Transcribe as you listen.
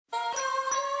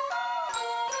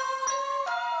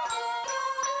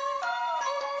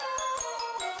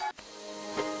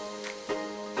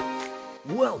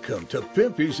Welcome to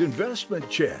Pimpy's Investment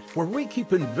Chat, where we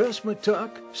keep investment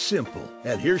talk simple.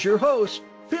 And here's your host,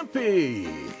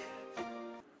 Pimpy.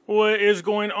 What is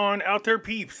going on out there,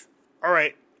 peeps? All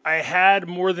right, I had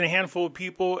more than a handful of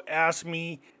people ask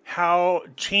me how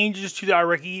changes to the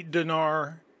Iraqi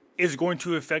dinar is going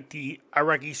to affect the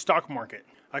Iraqi stock market.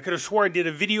 I could have swore I did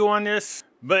a video on this,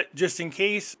 but just in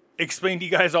case, explain to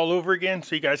you guys all over again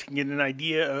so you guys can get an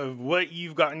idea of what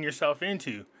you've gotten yourself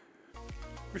into.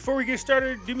 Before we get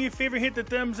started, do me a favor, hit the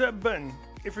thumbs up button.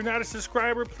 If you're not a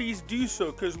subscriber, please do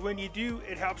so, because when you do,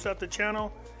 it helps out the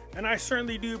channel, and I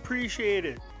certainly do appreciate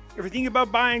it. If you're thinking about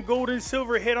buying gold and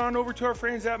silver, head on over to our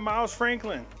friends at Miles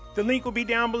Franklin. The link will be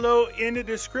down below in the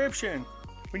description.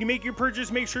 When you make your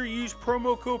purchase, make sure you use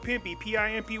promo code Pimpy,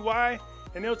 P-I-M-P-Y,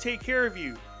 and they'll take care of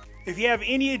you. If you have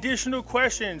any additional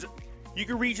questions, you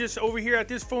can reach us over here at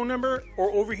this phone number or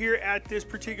over here at this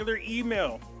particular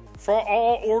email. For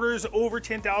all orders over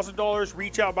 $10,000,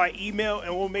 reach out by email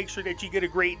and we'll make sure that you get a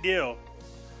great deal.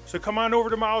 So come on over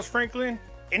to Miles Franklin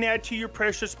and add to your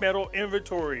precious metal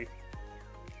inventory.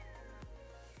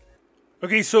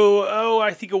 Okay, so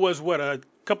I think it was a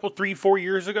couple, 3-4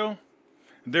 years ago,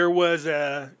 there was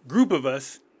a group of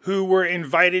us who were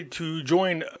invited to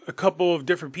join a couple of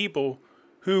different people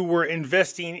who were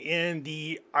investing in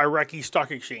the Iraqi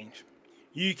stock exchange.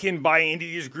 You can buy into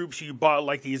these groups. You bought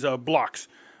like these blocks.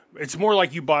 It's more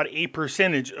like you bought a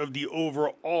percentage of the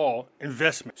overall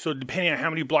investment. So depending on how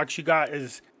many blocks you got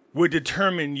would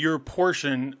determine your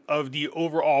portion of the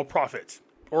overall profits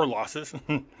or losses.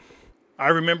 I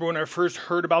remember when I first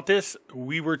heard about this,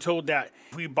 we were told that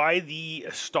if we buy the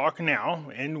stock now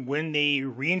and when they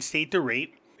reinstate the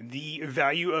rate, the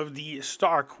value of the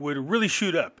stock would really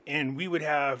shoot up and we would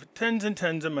have tons and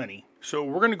tons of money. So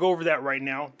we're going to go over that right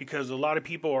now because a lot of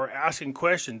people are asking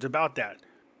questions about that.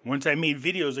 Once I made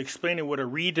videos explaining what a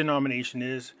redenomination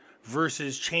is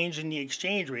versus changing the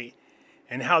exchange rate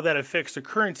and how that affects the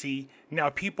currency, now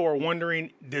people are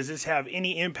wondering, does this have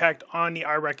any impact on the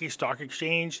Iraqi stock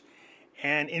exchange?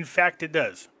 And in fact, it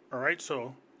does. All right,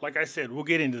 so like I said, we'll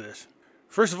get into this.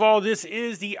 First of all, this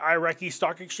is the Iraqi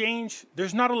stock exchange.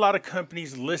 There's not a lot of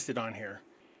companies listed on here.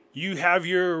 You have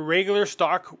your regular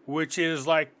stock, which is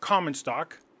like common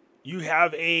stock. You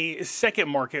have a second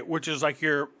market, which is like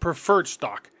your preferred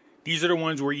stock. These are the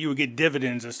ones where you would get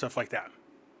dividends and stuff like that.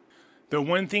 The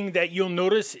one thing that you'll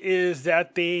notice is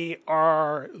that they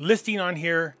are listing on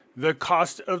here, the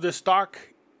cost of the stock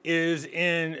is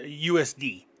in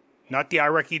USD, not the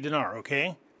Iraqi dinar,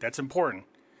 okay? That's important.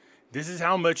 This is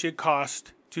how much it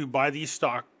costs to buy these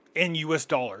stock in US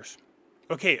dollars.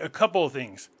 Okay, a couple of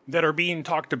things that are being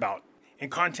talked about. And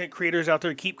content creators out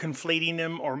there keep conflating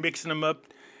them or mixing them up,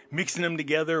 mixing them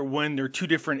together when they're two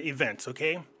different events,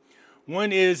 okay?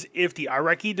 One is if the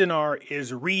Iraqi dinar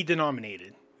is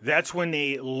redenominated. That's when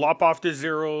they lop off the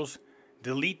zeros,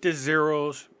 delete the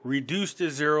zeros, reduce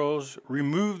the zeros,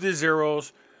 remove the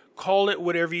zeros, call it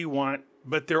whatever you want,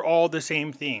 but they're all the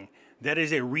same thing. That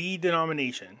is a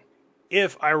redenomination.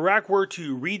 If Iraq were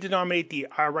to redenominate the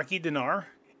Iraqi dinar,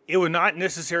 it would not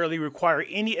necessarily require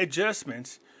any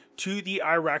adjustments to the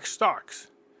Iraq stocks.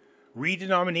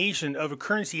 Redenomination of a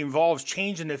currency involves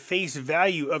changing the face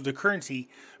value of the currency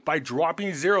by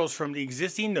dropping zeros from the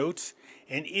existing notes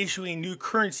and issuing new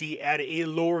currency at a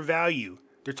lower value.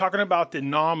 They're talking about the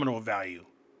nominal value.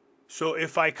 So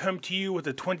if I come to you with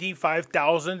a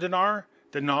 25,000 dinar,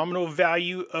 the nominal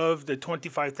value of the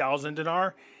 25,000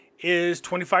 dinar is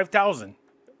 25,000.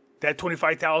 That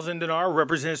 25,000 dinar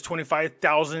represents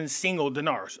 25,000 single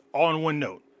dinars, all in one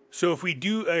note. So if we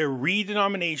do a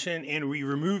redenomination and we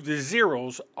remove the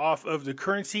zeros off of the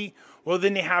currency, well,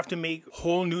 then they have to make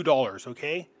whole new dollars,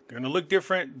 okay? They're going to look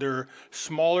different. They're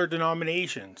smaller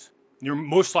denominations. You're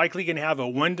most likely going to have a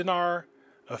 1 dinar,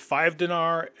 a 5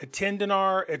 dinar, a 10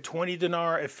 dinar, a 20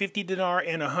 dinar, a 50 dinar,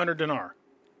 and a 100 dinar.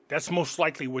 That's most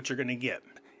likely what you're going to get.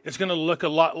 It's going to look a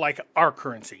lot like our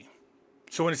currency.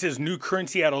 So when it says new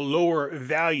currency at a lower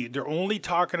value, they're only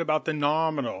talking about the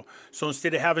nominal. So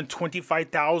instead of having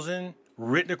 25,000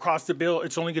 written across the bill,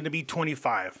 it's only going to be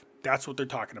 25. That's what they're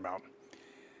talking about.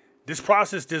 This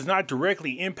process does not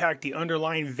directly impact the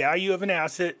underlying value of an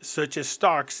asset, such as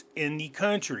stocks in the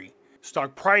country.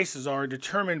 Stock prices are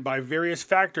determined by various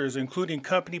factors, including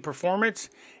company performance,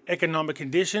 economic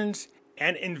conditions,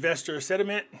 and investor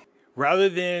sentiment, rather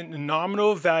than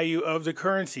nominal value of the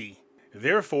currency.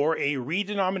 Therefore, a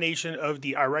redenomination of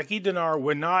the Iraqi dinar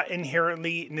would not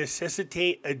inherently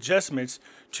necessitate adjustments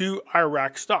to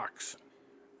Iraq stocks.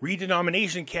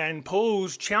 Redenomination can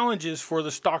pose challenges for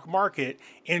the stock market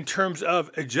in terms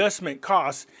of adjustment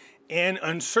costs and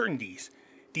uncertainties.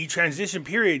 The transition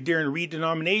period during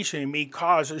redenomination may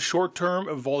cause a short-term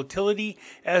volatility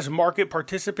as market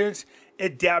participants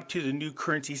adapt to the new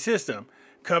currency system.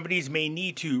 Companies may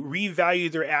need to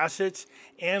revalue their assets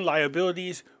and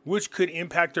liabilities, which could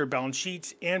impact their balance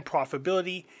sheets and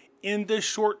profitability in the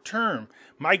short term.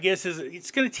 My guess is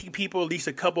it's going to take people at least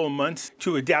a couple of months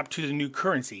to adapt to the new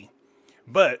currency.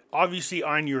 But obviously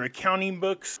on your accounting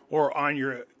books or on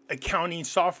your accounting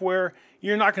software,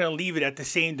 you're not going to leave it at the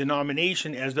same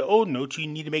denomination as the old notes. You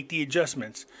need to make the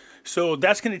adjustments. So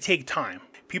that's going to take time.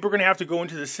 People are going to have to go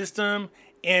into the system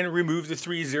and remove the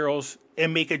 3 zeros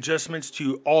and make adjustments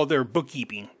to all their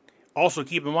bookkeeping. Also,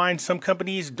 keep in mind, some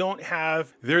companies don't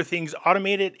have their things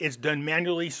automated. It's done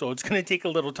manually, so it's going to take a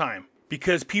little time.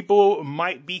 Because people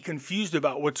might be confused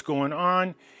about what's going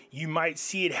on. You might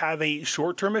see it have a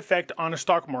short-term effect on a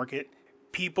stock market.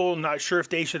 People not sure if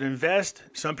they should invest.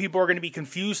 Some people are going to be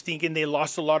confused, thinking they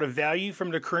lost a lot of value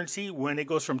from the currency when it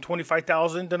goes from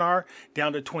 25,000 dinar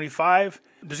down to 25.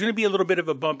 There's going to be a little bit of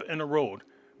a bump in the road,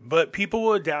 but people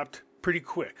will adapt pretty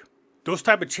quick. Those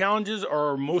type of challenges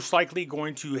are most likely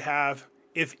going to have,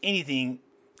 if anything,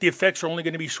 the effects are only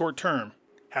going to be short term.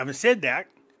 Having said that,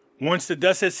 once the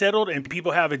dust has settled and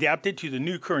people have adapted to the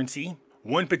new currency,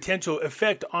 one potential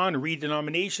effect on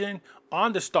redenomination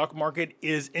on the stock market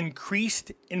is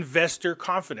increased investor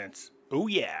confidence. Oh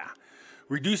yeah.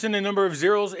 Reducing the number of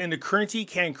zeros in the currency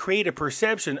can create a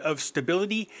perception of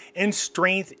stability and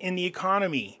strength in the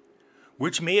economy,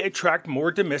 which may attract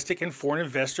more domestic and foreign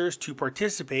investors to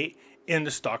participate in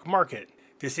the stock market.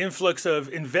 This influx of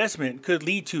investment could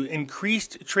lead to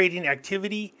increased trading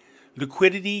activity,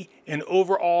 liquidity, and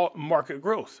overall market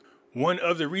growth. One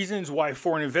of the reasons why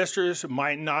foreign investors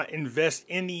might not invest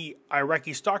in the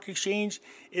Iraqi stock exchange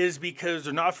is because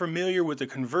they're not familiar with the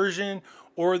conversion,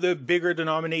 or the bigger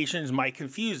denominations might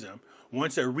confuse them.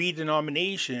 Once a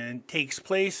redenomination takes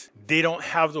place, they don't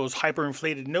have those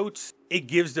hyperinflated notes. It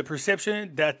gives the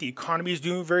perception that the economy is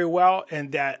doing very well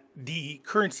and that the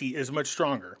currency is much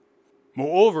stronger.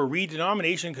 Moreover,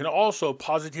 redenomination can also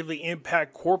positively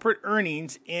impact corporate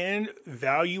earnings and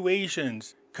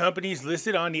valuations. Companies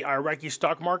listed on the Iraqi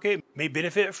stock market may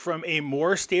benefit from a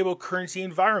more stable currency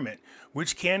environment,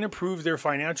 which can improve their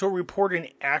financial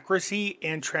reporting accuracy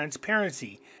and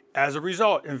transparency. As a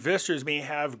result, investors may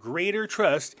have greater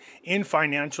trust in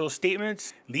financial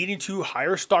statements, leading to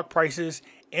higher stock prices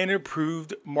and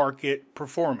improved market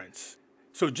performance.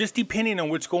 So just depending on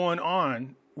what's going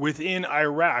on within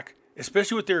Iraq,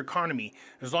 especially with their economy,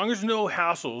 as long as no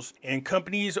hassles and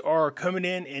companies are coming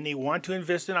in and they want to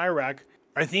invest in Iraq,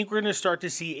 I think we're going to start to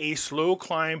see a slow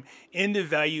climb in the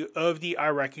value of the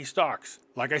Iraqi stocks.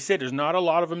 Like I said, there's not a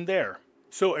lot of them there.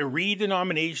 So a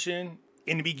redenomination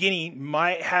in the beginning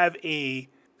might have a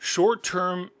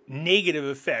short-term negative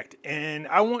effect. And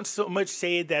I won't so much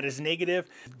say that it's negative,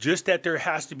 just that there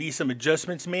has to be some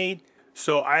adjustments made.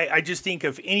 So I just think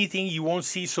if anything, you won't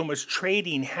see so much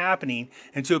trading happening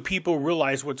until people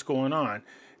realize what's going on.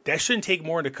 That shouldn't take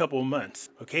more than a couple of months,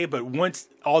 okay? But once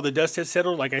all the dust has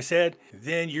settled, like I said,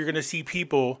 then you're going to see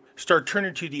people start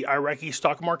turning to the Iraqi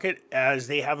stock market as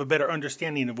they have a better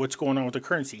understanding of what's going on with the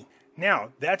currency. Now,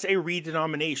 that's a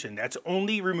redenomination. That's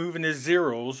only removing the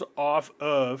zeros off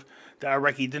of the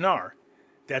Iraqi dinar.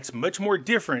 That's much more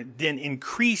different than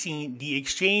increasing the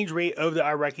exchange rate of the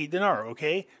Iraqi dinar,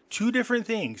 okay? Two different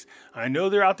things. I know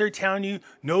they're out there telling you,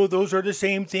 no, those are the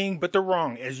same thing, but they're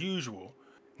wrong, as usual.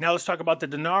 Now let's talk about the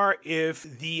dinar. If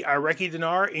the Iraqi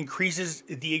dinar increases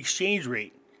the exchange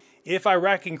rate, if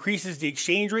Iraq increases the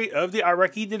exchange rate of the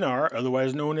Iraqi dinar,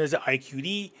 otherwise known as the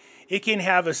IQD, it can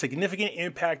have a significant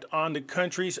impact on the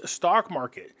country's stock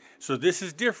market. So this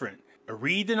is different. A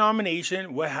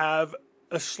redenomination will have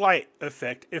a slight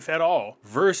effect, if at all,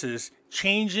 versus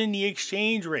changing the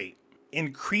exchange rate.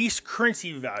 Increased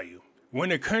currency value.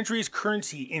 When a country's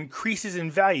currency increases in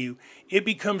value, it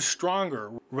becomes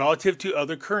stronger relative to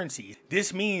other currencies.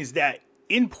 This means that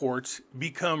imports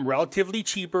become relatively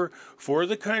cheaper for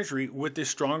the country with the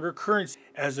stronger currency.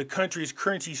 As the country's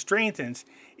currency strengthens,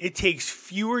 it takes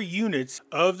fewer units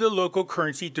of the local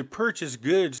currency to purchase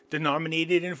goods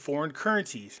denominated in foreign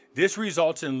currencies. This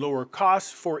results in lower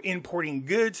costs for importing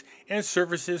goods and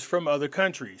services from other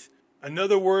countries. In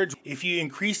other words, if you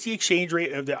increase the exchange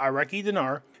rate of the Iraqi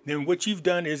dinar, then what you've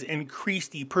done is increase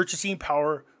the purchasing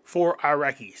power for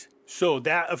Iraqis. So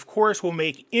that, of course, will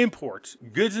make imports,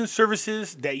 goods and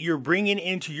services that you're bringing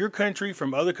into your country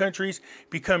from other countries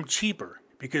become cheaper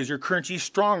because your currency is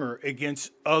stronger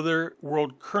against other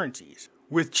world currencies.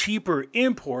 With cheaper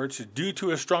imports due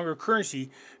to a stronger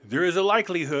currency, there is a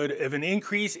likelihood of an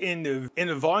increase in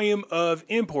the volume of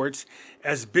imports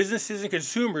as businesses and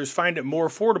consumers find it more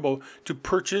affordable to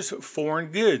purchase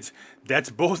foreign goods. That's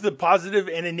both a positive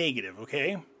and a negative,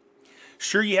 okay?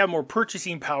 Sure, you have more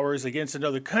purchasing powers against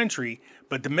another country,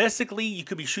 but domestically, you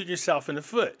could be shooting yourself in the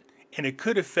foot, and it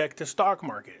could affect the stock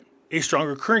market. A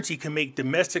stronger currency can make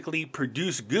domestically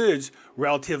produced goods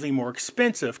relatively more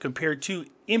expensive compared to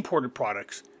imported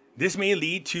products. This may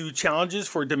lead to challenges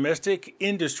for domestic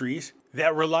industries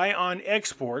that rely on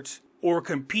exports or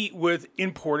compete with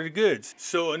imported goods.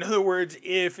 So in other words,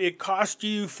 if it costs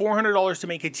you $400 to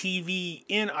make a TV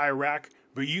in Iraq,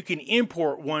 but you can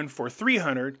import one for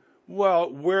 $300,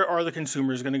 well, where are the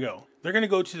consumers going to go? They're going to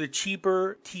go to the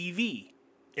cheaper TV.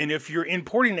 And if you're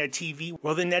importing that TV,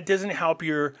 well, then that doesn't help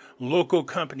your local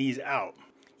companies out.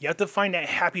 You have to find that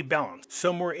happy balance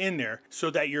somewhere in there so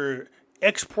that your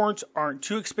exports aren't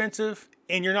too expensive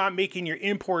and you're not making your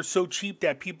imports so cheap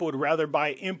that people would rather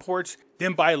buy imports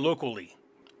than buy locally.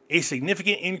 A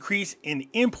significant increase in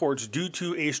imports due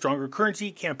to a stronger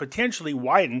currency can potentially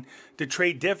widen the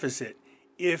trade deficit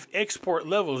if export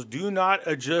levels do not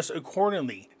adjust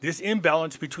accordingly. This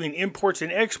imbalance between imports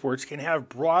and exports can have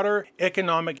broader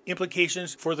economic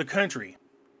implications for the country.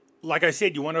 Like I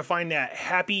said, you want to find that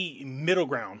happy middle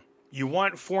ground. You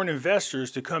want foreign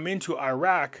investors to come into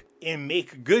Iraq and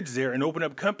make goods there and open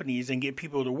up companies and get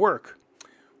people to work.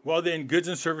 Well, then goods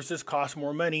and services cost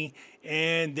more money,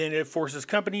 and then it forces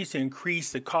companies to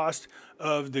increase the cost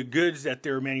of the goods that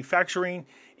they're manufacturing,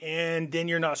 and then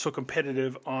you're not so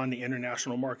competitive on the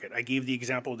international market. I gave the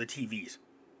example of the TVs.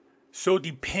 So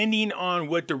depending on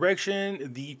what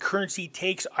direction the currency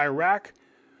takes Iraq,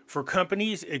 for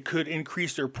companies, it could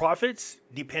increase their profits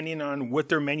depending on what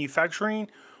they're manufacturing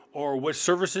or what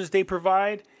services they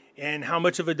provide and how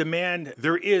much of a demand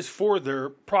there is for their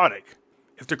product.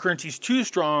 If the currency is too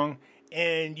strong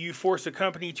and you force a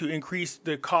company to increase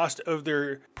the cost of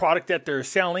their product that they're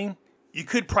selling, you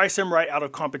could price them right out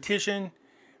of competition,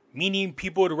 meaning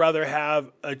people would rather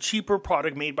have a cheaper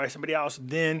product made by somebody else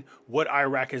than what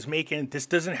Iraq is making. This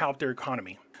doesn't help their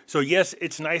economy. So yes,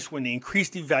 it's nice when they increase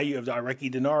the value of the Iraqi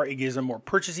dinar. It gives them more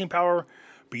purchasing power,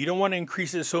 but you don't want to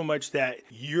increase it so much that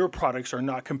your products are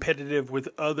not competitive with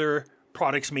other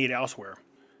products made elsewhere.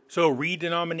 So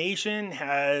redenomination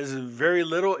has very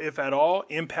little, if at all,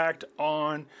 impact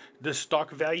on the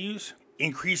stock values.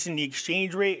 Increasing the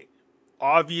exchange rate,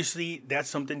 obviously, that's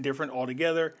something different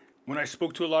altogether. When I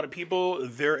spoke to a lot of people,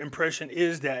 their impression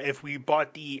is that if we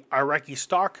bought the Iraqi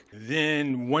stock,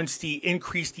 then once they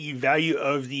increase the value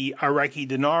of the Iraqi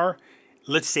dinar,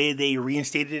 let's say they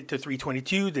reinstated it to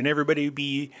 322, then everybody would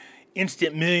be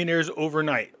instant millionaires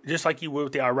overnight, just like you would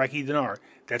with the Iraqi dinar.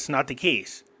 That's not the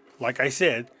case. Like I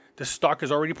said, the stock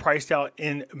is already priced out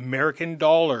in American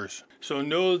dollars. So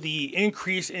no, the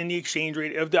increase in the exchange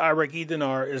rate of the Iraqi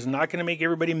dinar is not going to make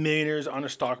everybody millionaires on the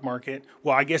stock market.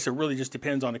 Well, I guess it really just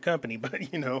depends on the company. But,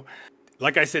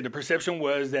 like I said, the perception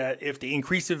was that if they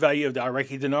increase the value of the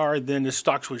Iraqi dinar, then the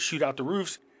stocks would shoot out the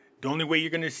roofs. The only way you're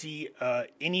going to see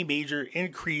any major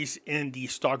increase in the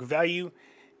stock value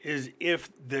is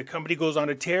if the company goes on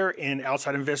a tear and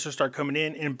outside investors start coming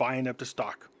in and buying up the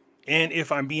stock. And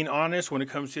if I'm being honest, when it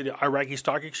comes to the Iraqi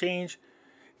stock exchange,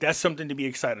 that's something to be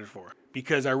excited for.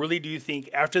 Because I really do think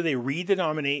after they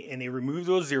redenominate and they remove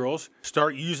those zeros,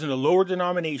 start using a lower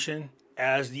denomination,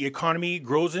 as the economy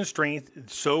grows in strength,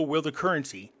 so will the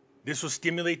currency. This will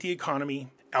stimulate the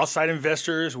economy. Outside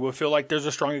investors will feel like there's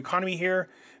a strong economy here.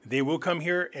 They will come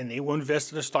here and they will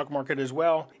invest in the stock market as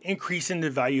well, increasing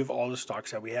the value of all the stocks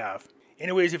that we have.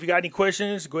 Anyways, if you got any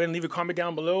questions, go ahead and leave a comment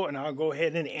down below and I'll go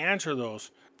ahead and answer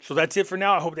those. So that's it for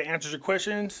now. I hope that answers your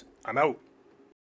questions. I'm out.